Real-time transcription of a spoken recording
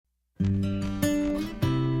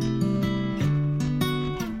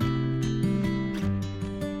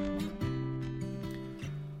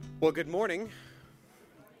Well, good morning.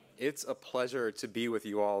 It's a pleasure to be with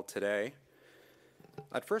you all today.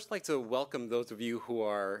 I'd first like to welcome those of you who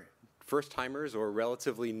are first-timers or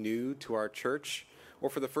relatively new to our church,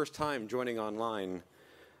 or for the first time joining online.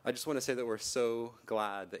 I just want to say that we're so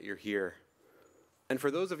glad that you're here. And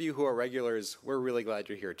for those of you who are regulars, we're really glad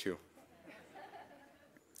you're here too.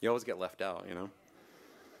 You always get left out, you know?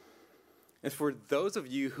 And for those of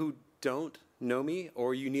you who don't know me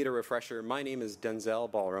or you need a refresher, my name is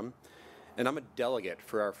Denzel Ballram, and I'm a delegate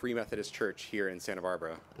for our Free Methodist Church here in Santa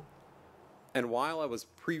Barbara. And while I was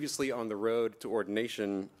previously on the road to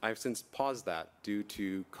ordination, I've since paused that due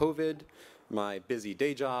to COVID, my busy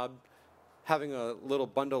day job, having a little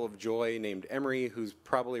bundle of joy named Emery, who's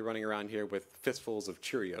probably running around here with fistfuls of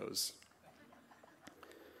Cheerios.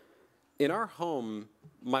 In our home,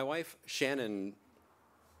 my wife Shannon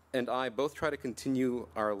and I both try to continue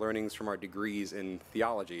our learnings from our degrees in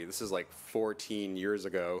theology. This is like 14 years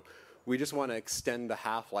ago. We just want to extend the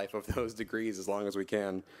half-life of those degrees as long as we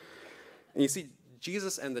can. And you see,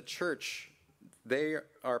 Jesus and the church, they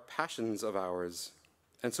are passions of ours.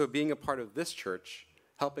 And so being a part of this church,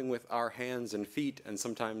 helping with our hands and feet and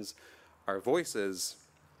sometimes our voices,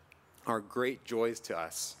 are great joys to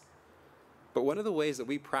us. But one of the ways that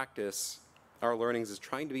we practice our learnings is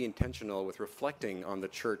trying to be intentional with reflecting on the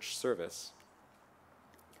church service.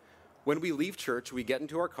 When we leave church, we get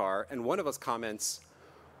into our car, and one of us comments,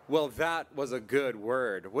 "Well, that was a good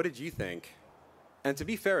word. What did you think?" And to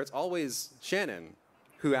be fair, it's always Shannon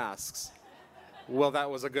who asks, "Well,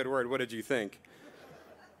 that was a good word. What did you think?"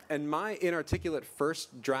 And my inarticulate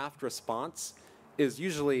first draft response is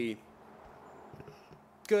usually,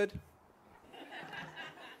 "Good."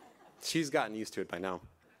 She's gotten used to it by now.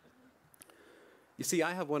 You see,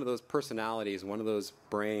 I have one of those personalities, one of those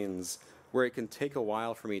brains, where it can take a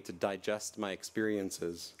while for me to digest my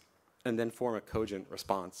experiences and then form a cogent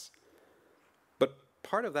response. But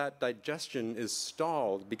part of that digestion is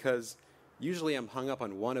stalled because usually I'm hung up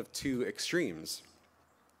on one of two extremes.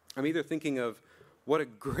 I'm either thinking of what a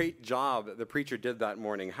great job the preacher did that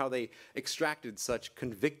morning, how they extracted such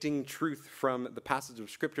convicting truth from the passage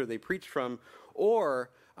of Scripture they preached from,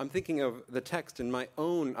 or I'm thinking of the text and my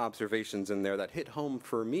own observations in there that hit home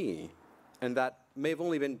for me and that may have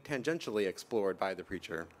only been tangentially explored by the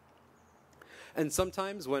preacher. And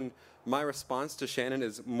sometimes when my response to Shannon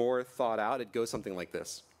is more thought out, it goes something like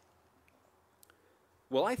this.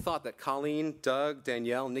 "Well, I thought that Colleen, Doug,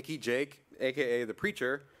 Danielle, Nikki, Jake, a.k.a. the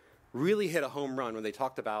preacher, really hit a home run when they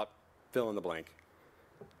talked about fill in the blank.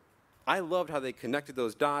 I loved how they connected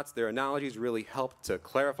those dots. Their analogies really helped to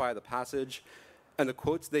clarify the passage, and the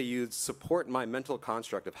quotes they used support my mental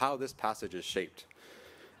construct of how this passage is shaped.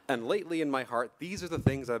 And lately in my heart, these are the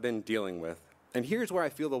things I've been dealing with. And here's where I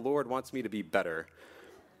feel the Lord wants me to be better.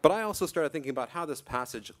 But I also started thinking about how this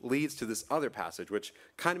passage leads to this other passage, which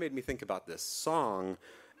kind of made me think about this song.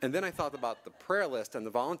 And then I thought about the prayer list and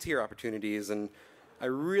the volunteer opportunities, and I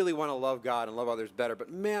really want to love God and love others better, but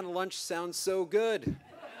man, lunch sounds so good."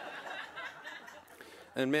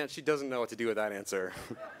 And man, she doesn't know what to do with that answer.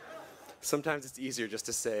 Sometimes it's easier just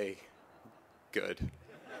to say, "Good."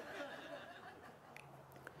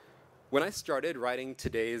 When I started writing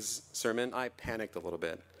today's sermon, I panicked a little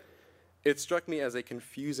bit. It struck me as a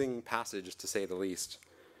confusing passage, to say the least.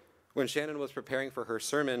 When Shannon was preparing for her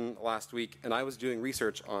sermon last week and I was doing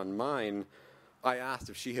research on mine, I asked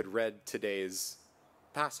if she had read today's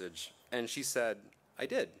passage, and she said, "I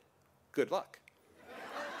did. Good luck."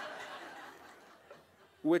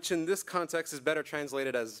 Which in this context is better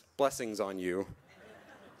translated as blessings on you.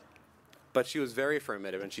 But she was very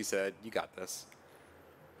affirmative, and she said, "You got this."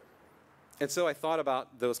 And so I thought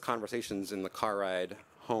about those conversations in the car ride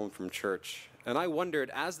home from church, and I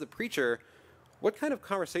wondered, as the preacher, what kind of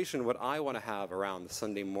conversation would I want to have around the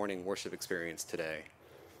Sunday morning worship experience today,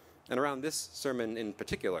 and around this sermon in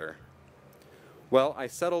particular? Well, I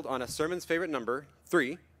settled on a sermon's favorite number,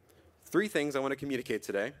 3. 3 things I want to communicate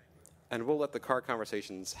today, and we'll let the car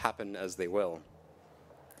conversations happen as they will.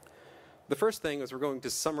 The first thing is we're going to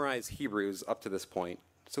summarize Hebrews up to this point,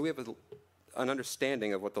 so we have an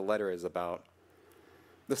understanding of what the letter is about.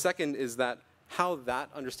 The second is that how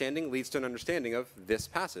that understanding leads to an understanding of this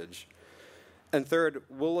passage. And third,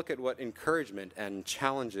 we'll look at what encouragement and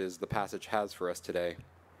challenges the passage has for us today.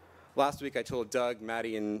 Last week I told Doug,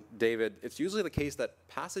 Maddie, and David, it's usually the case that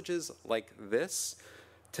passages like this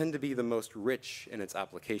tend to be the most rich in its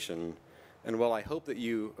application. And well, I hope that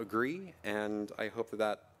you agree, and I hope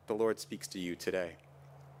that the Lord speaks to you today.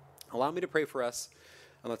 Allow me to pray for us,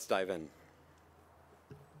 and let's dive in.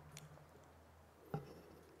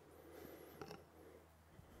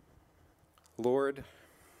 Lord,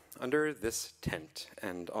 under this tent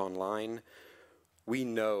and online, we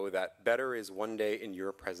know that better is one day in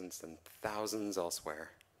your presence than thousands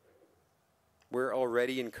elsewhere. We're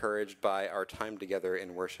already encouraged by our time together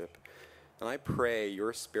in worship, and I pray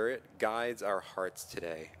your Spirit guides our hearts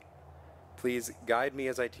today. Please guide me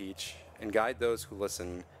as I teach, and guide those who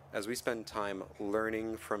listen as we spend time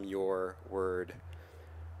learning from your word.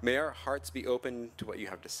 May our hearts be open to what you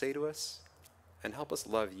have to say to us, and help us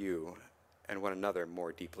love you and one another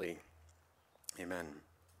more deeply. Amen.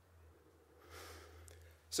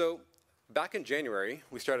 So, back in January,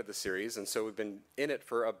 we started the series, and so we've been in it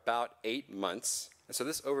for about 8 months. And so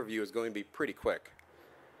this overview is going to be pretty quick.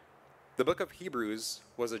 The book of Hebrews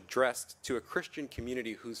was addressed to a Christian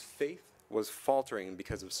community whose faith was faltering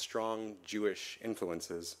because of strong Jewish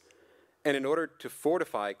influences. And in order to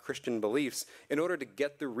fortify Christian beliefs, in order to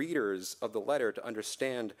get the readers of the letter to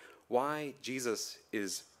understand why Jesus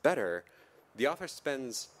is better, the author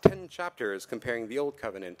spends 10 chapters comparing the Old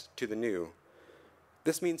Covenant to the New.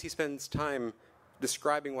 This means he spends time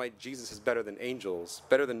describing why Jesus is better than angels,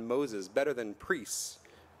 better than Moses, better than priests,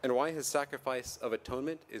 and why his sacrifice of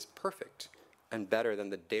atonement is perfect and better than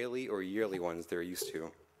the daily or yearly ones they're used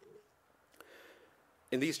to.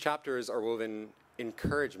 In these chapters are woven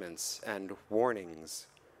encouragements and warnings.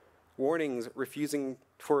 Warnings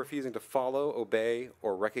for refusing to follow, obey,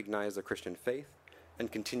 or recognize the Christian faith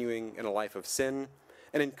and continuing in a life of sin,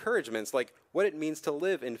 and encouragements like what it means to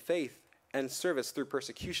live in faith and service through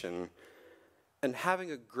persecution, and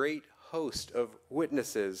having a great host of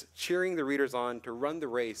witnesses cheering the readers on to run the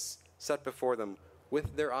race set before them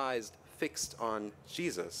with their eyes fixed on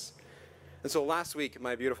Jesus. And so last week,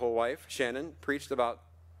 my beautiful wife, Shannon, preached about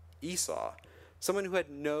Esau, someone who had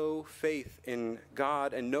no faith in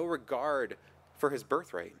God and no regard for his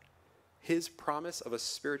birthright, his promise of a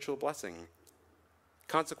spiritual blessing.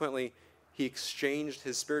 Consequently, he exchanged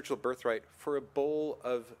his spiritual birthright for a bowl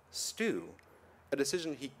of stew, a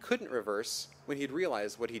decision he couldn't reverse when he'd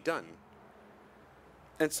realized what he'd done.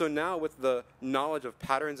 And so now, with the knowledge of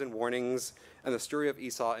patterns and warnings and the story of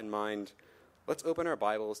Esau in mind, let's open our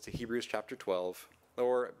Bibles to Hebrews chapter 12,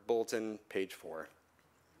 or bulletin, page 4.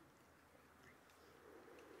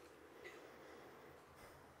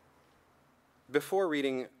 Before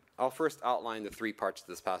reading, I'll first outline the 3 parts of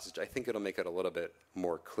this passage. I think it'll make it a little bit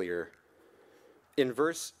more clear. In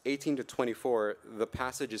verse 18 to 24, the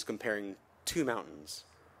passage is comparing 2 mountains.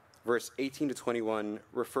 Verse 18 to 21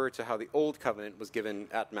 refer to how the old covenant was given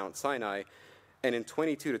at Mount Sinai, and in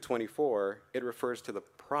 22 to 24, it refers to the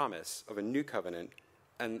promise of a new covenant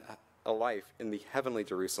and a life in the heavenly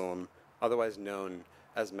Jerusalem, otherwise known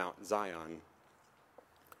as Mount Zion.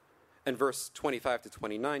 And verse 25 to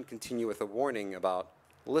 29 continue with a warning about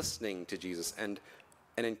listening to Jesus and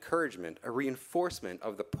an encouragement, a reinforcement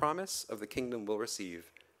of the promise of the kingdom we'll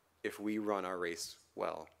receive if we run our race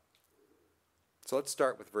well. So let's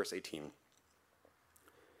start with verse 18.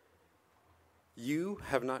 You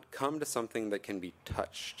have not come to something that can be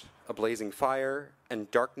touched, a blazing fire,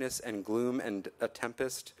 and darkness and gloom and a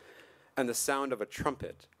tempest, and the sound of a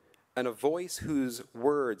trumpet, and a voice whose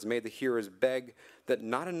words made the hearers beg that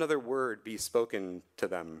not another word be spoken to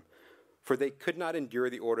them. For they could not endure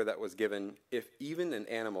the order that was given, if even an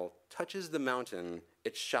animal touches the mountain,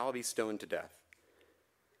 it shall be stoned to death.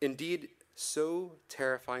 Indeed, so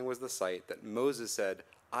terrifying was the sight that Moses said,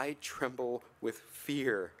 I tremble with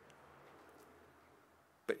fear.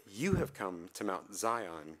 But you have come to Mount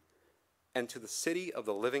Zion, and to the city of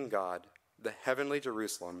the living God, the heavenly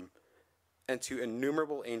Jerusalem, and to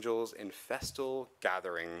innumerable angels in festal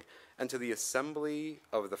gathering, and to the assembly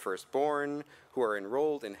of the firstborn who are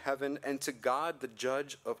enrolled in heaven, and to God the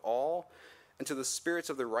judge of all, and to the spirits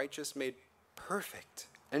of the righteous made perfect,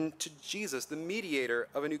 and to Jesus the mediator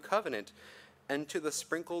of a new covenant, and to the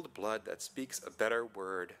sprinkled blood that speaks a better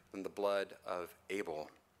word than the blood of Abel.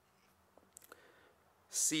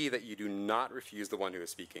 See that you do not refuse the one who is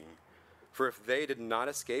speaking. For if they did not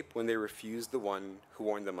escape when they refused the one who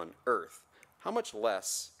warned them on earth, how much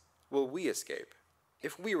less will we escape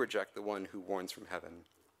if we reject the one who warns from heaven?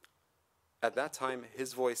 At that time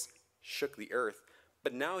his voice shook the earth,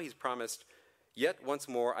 but now he's promised, yet once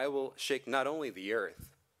more I will shake not only the earth,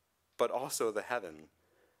 but also the heaven.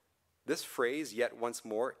 This phrase, yet once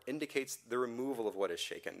more, indicates the removal of what is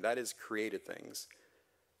shaken, that is, created things,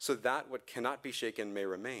 so that what cannot be shaken may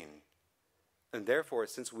remain. And therefore,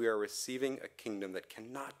 since we are receiving a kingdom that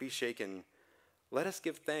cannot be shaken, let us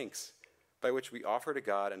give thanks, by which we offer to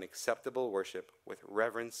God an acceptable worship with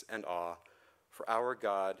reverence and awe, for our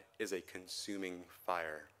God is a consuming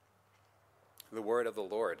fire. The word of the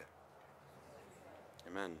Lord.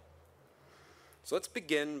 Amen. So let's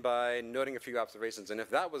begin by noting a few observations. And if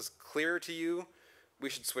that was clear to you, we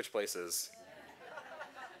should switch places.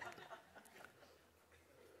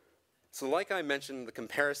 So like I mentioned, the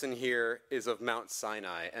comparison here is of Mount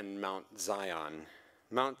Sinai and Mount Zion.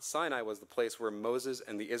 Mount Sinai was the place where Moses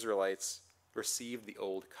and the Israelites received the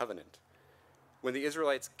Old Covenant. When the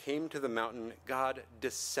Israelites came to the mountain, God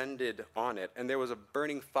descended on it, and there was a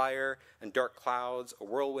burning fire and dark clouds, a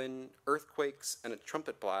whirlwind, earthquakes, and a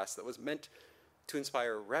trumpet blast that was meant to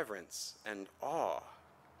inspire reverence and awe.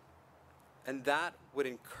 And that would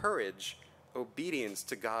encourage obedience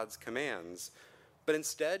to God's commands. But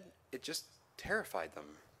instead, it just terrified them.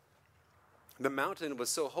 The mountain was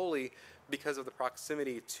so holy because of the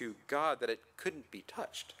proximity to God that it couldn't be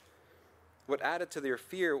touched. What added to their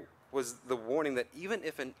fear was the warning that even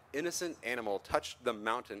if an innocent animal touched the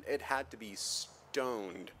mountain, it had to be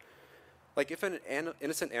stoned. Like if an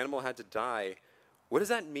innocent animal had to die, what does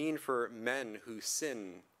that mean for men who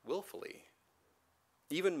sin willfully?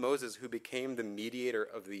 Even Moses, who became the mediator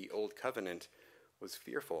of the Old Covenant, was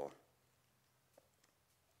fearful.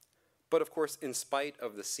 But of course, in spite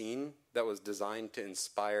of the scene that was designed to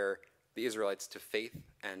inspire the Israelites to faith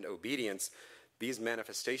and obedience, these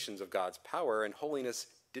manifestations of God's power and holiness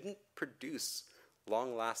didn't produce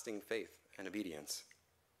long-lasting faith and obedience.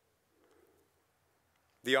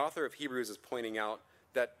 The author of Hebrews is pointing out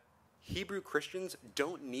that Hebrew Christians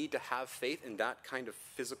don't need to have faith in that kind of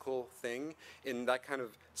physical thing, in that kind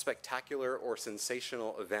of spectacular or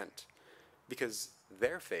sensational event, because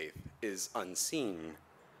their faith is unseen.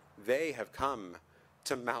 They have come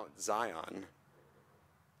to Mount Zion.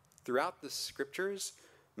 Throughout the scriptures,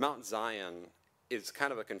 Mount Zion is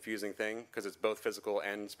kind of a confusing thing because it's both physical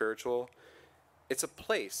and spiritual. It's a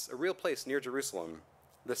place, a real place near Jerusalem,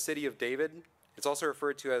 the city of David. It's also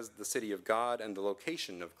referred to as the city of God and the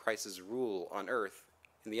location of Christ's rule on earth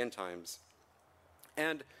in the end times.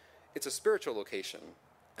 And it's a spiritual location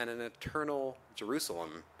and an eternal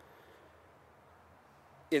Jerusalem.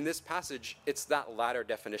 In this passage, it's that latter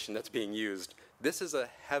definition that's being used. This is a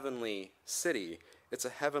heavenly city. It's a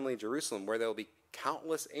heavenly Jerusalem where there will be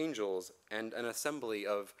countless angels and an assembly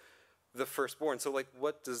of the firstborn. So,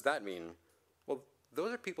 what does that mean? Well,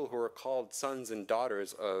 those are people who are called sons and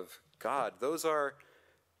daughters of God. Those are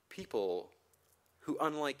people who,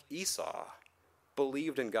 unlike Esau,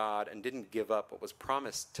 believed in God and didn't give up what was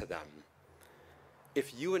promised to them.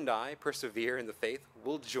 If you and I persevere in the faith,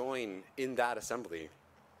 we'll join in that assembly.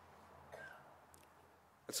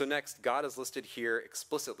 And so next, God is listed here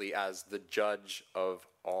explicitly as the judge of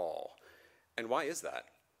all. And why is that?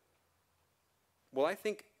 Well, I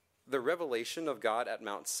think the revelation of God at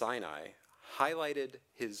Mount Sinai highlighted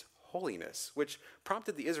his holiness, which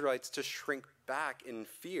prompted the Israelites to shrink back in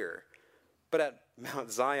fear. But at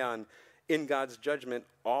Mount Zion, in God's judgment,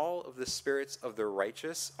 all of the spirits of the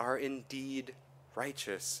righteous are indeed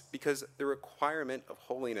righteous, because the requirement of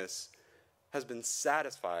holiness has been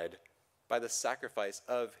satisfied by the sacrifice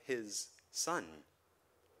of his Son.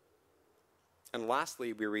 And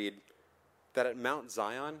lastly, we read that at Mount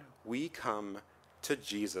Zion, we come to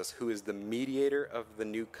Jesus, who is the mediator of the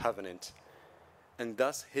new covenant, and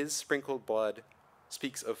thus his sprinkled blood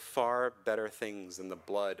speaks of far better things than the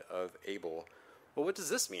blood of Abel. Well, what does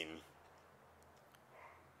this mean?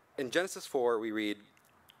 In Genesis 4, we read,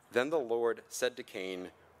 "Then the Lord said to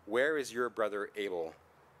Cain, 'Where is your brother Abel?'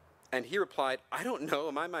 And he replied, 'I don't know,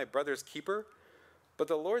 am I my brother's keeper?' But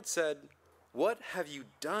the Lord said, 'What have you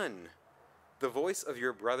done? The voice of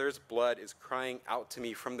your brother's blood is crying out to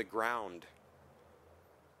me from the ground.'"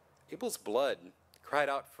 Abel's blood cried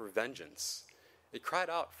out for vengeance. It cried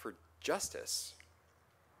out for justice.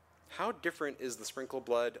 How different is the sprinkled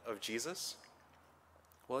blood of Jesus?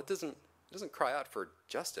 Well, it doesn't cry out for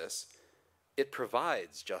justice. It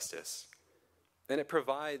provides justice. And it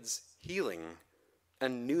provides healing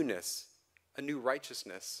and newness, a new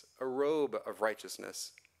righteousness, a robe of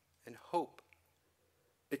righteousness, and hope.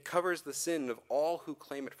 It covers the sin of all who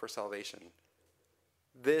claim it for salvation.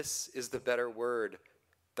 This is the better word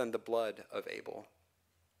than the blood of Abel.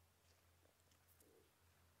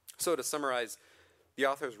 So to summarize, the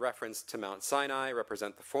author's reference to Mount Sinai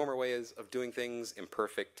represent the former ways of doing things,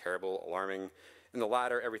 imperfect, terrible, alarming. In the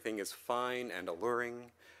latter, everything is fine and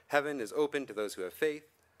alluring. Heaven is open to those who have faith.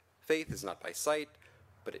 Faith is not by sight,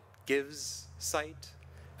 but it gives sight.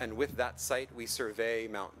 And with that sight, we survey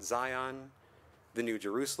Mount Zion, the New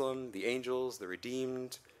Jerusalem, the angels, the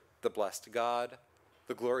redeemed, the blessed God,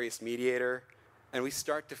 the glorious mediator, and we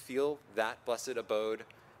start to feel that blessed abode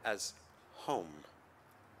as home.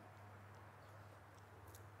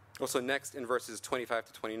 Also, next in verses 25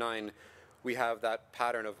 to 29, we have that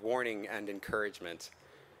pattern of warning and encouragement.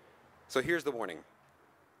 So here's the warning.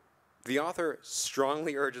 The author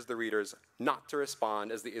strongly urges the readers not to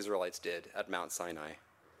respond as the Israelites did at Mount Sinai.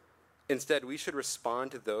 Instead, we should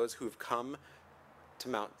respond to those who've come to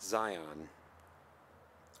Mount Zion.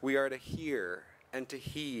 We are to hear and to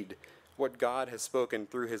heed what God has spoken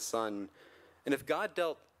through his Son. And if God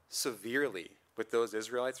dealt severely with those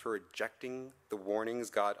Israelites for rejecting the warnings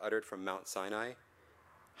God uttered from Mount Sinai,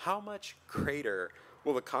 how much greater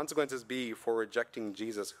will the consequences be for rejecting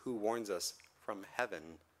Jesus, who warns us from heaven?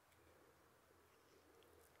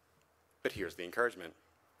 But here's the encouragement.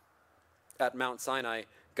 At Mount Sinai,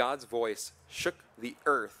 God's voice shook the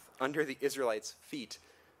earth under the Israelites' feet.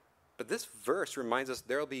 But this verse reminds us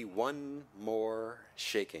there will be one more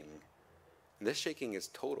shaking. And this shaking is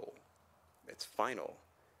total. It's final.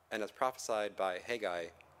 And as prophesied by Haggai,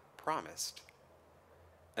 promised.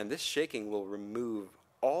 And this shaking will remove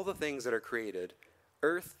all the things that are created,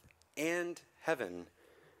 earth and heaven.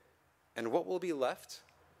 And what will be left?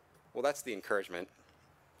 Well, that's the encouragement.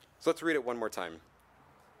 So let's read it one more time.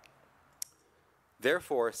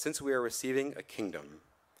 Therefore, since we are receiving a kingdom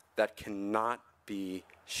that cannot be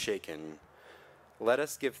shaken, let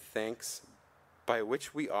us give thanks by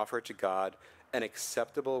which we offer to God an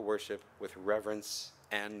acceptable worship with reverence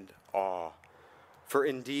and awe. For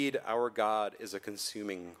indeed, our God is a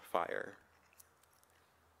consuming fire.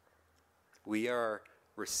 We are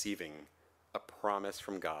receiving a promise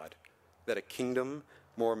from God that a kingdom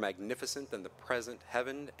more magnificent than the present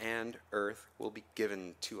heaven and earth will be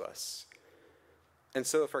given to us. And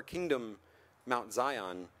so if our kingdom, Mount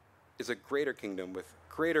Zion, is a greater kingdom with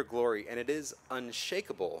greater glory, and it is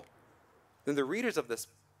unshakable, then the readers of this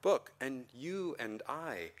book, and you and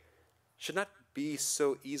I, should not be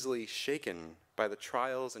so easily shaken by the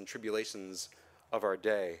trials and tribulations of our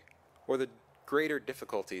day, or the greater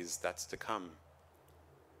difficulties that's to come.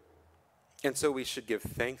 And so we should give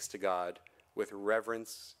thanks to God with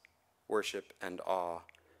reverence, worship, and awe.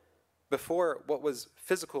 Before, what was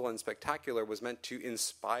physical and spectacular was meant to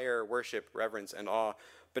inspire worship, reverence, and awe.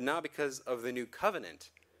 But now, because of the new covenant,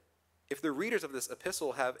 if the readers of this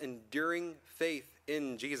epistle have enduring faith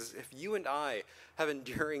in Jesus, if you and I have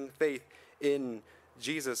enduring faith in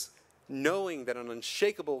Jesus, knowing that an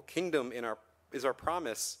unshakable kingdom is our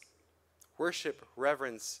promise, worship,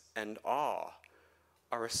 reverence, and awe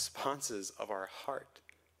are responses of our heart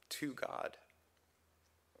to God.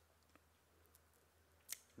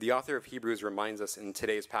 The author of Hebrews reminds us in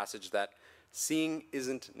today's passage that seeing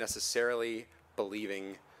isn't necessarily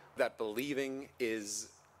believing, that believing is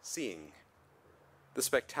seeing. The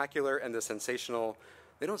spectacular and the sensational,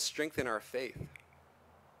 they don't strengthen our faith.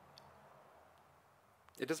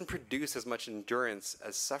 It doesn't produce as much endurance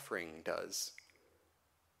as suffering does.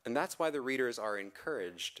 And that's why the readers are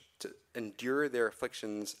encouraged to endure their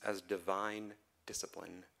afflictions as divine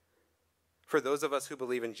discipline. For those of us who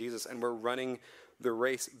believe in Jesus and we're running the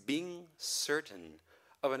race, being certain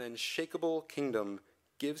of an unshakable kingdom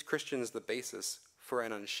gives Christians the basis for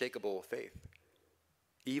an unshakable faith,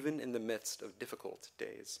 even in the midst of difficult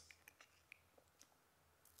days.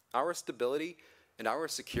 Our stability and our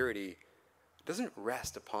security doesn't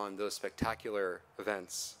rest upon those spectacular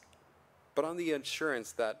events, but on the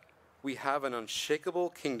assurance that we have an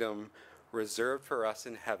unshakable kingdom reserved for us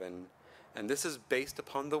in heaven, and this is based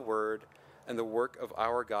upon the word and the work of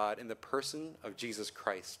our God in the person of Jesus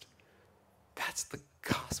Christ. That's the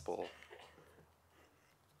gospel.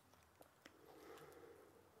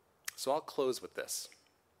 So I'll close with this.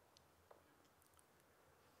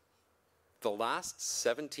 The last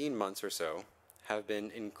 17 months or so have been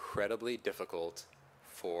incredibly difficult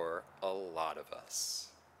for a lot of us.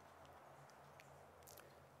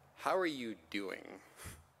 How are you doing?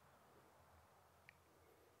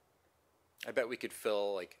 I bet we could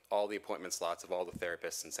fill all the appointment slots of all the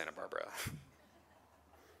therapists in Santa Barbara.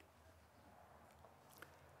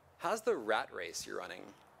 How's the rat race you're running?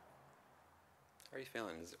 How are you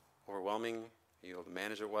feeling? Is it overwhelming? Are you able to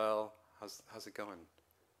manage it well? How's it going?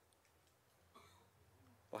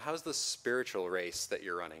 Well, how's the spiritual race that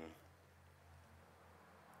you're running?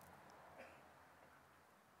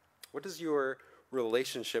 What does your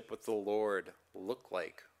relationship with the Lord look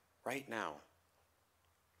like right now?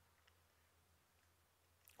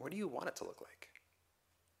 What do you want it to look like?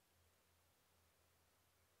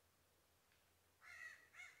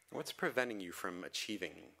 What's preventing you from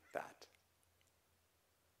achieving that?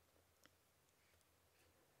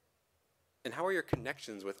 And how are your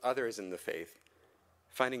connections with others in the faith?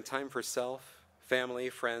 Finding time for self, family,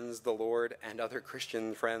 friends, the Lord, and other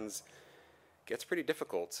Christian friends gets pretty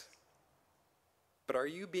difficult. But are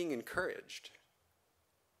you being encouraged?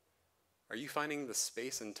 Are you finding the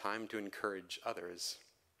space and time to encourage others?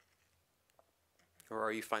 Or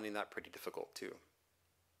are you finding that pretty difficult too?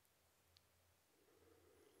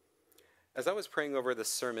 As I was praying over this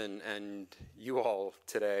sermon and you all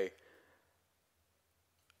today,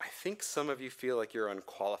 I think some of you feel like you're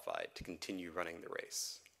unqualified to continue running the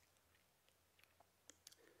race.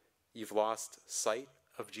 You've lost sight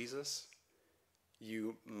of Jesus.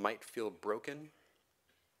 You might feel broken.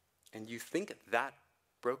 And you think that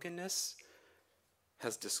brokenness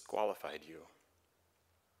has disqualified you.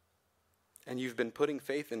 And you've been putting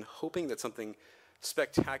faith in hoping that something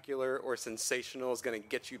spectacular or sensational is going to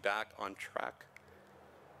get you back on track.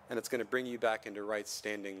 And it's going to bring you back into right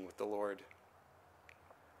standing with the Lord.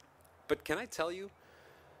 But can I tell you,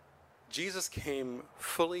 Jesus came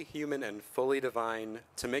fully human and fully divine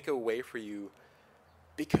to make a way for you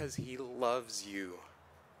because he loves you.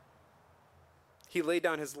 He laid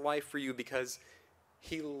down his life for you because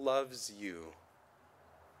he loves you.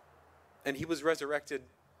 And he was resurrected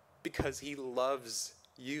because he loves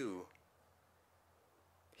you.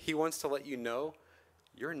 He wants to let you know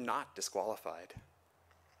you're not disqualified.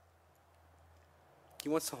 He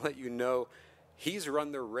wants to let you know he's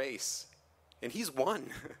run the race and he's won.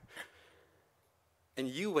 And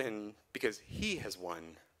you win because he has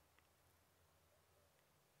won.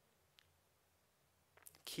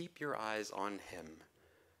 Keep your eyes on him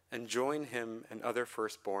and join him and other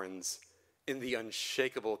firstborns in the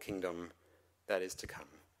unshakable kingdom that is to come.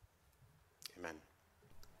 Amen.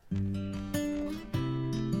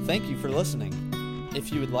 Thank you for listening.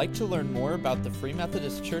 If you would like to learn more about the Free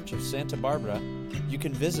Methodist Church of Santa Barbara, you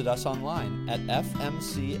can visit us online at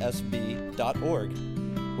fmcsb.org.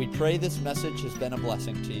 We pray this message has been a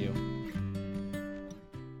blessing to you.